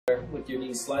ladder with your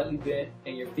knees slightly bent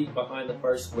and your feet behind the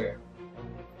first square.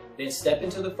 Then step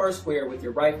into the first square with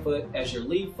your right foot as your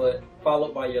lead foot,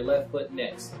 followed by your left foot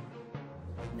next.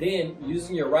 Then,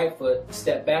 using your right foot,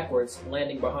 step backwards,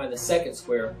 landing behind the second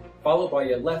square, followed by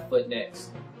your left foot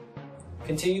next.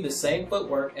 Continue the same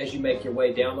footwork as you make your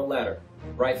way down the ladder.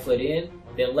 Right foot in,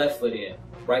 then left foot in.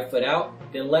 Right foot out,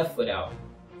 then left foot out.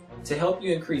 To help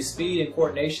you increase speed and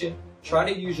coordination,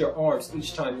 try to use your arms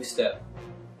each time you step.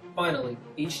 Finally,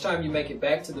 each time you make it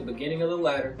back to the beginning of the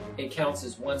ladder, it counts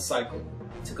as one cycle.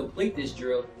 To complete this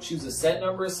drill, choose a set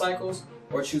number of cycles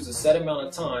or choose a set amount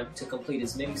of time to complete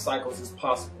as many cycles as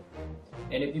possible.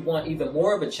 And if you want even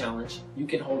more of a challenge, you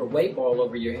can hold a weight ball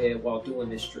over your head while doing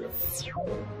this drill.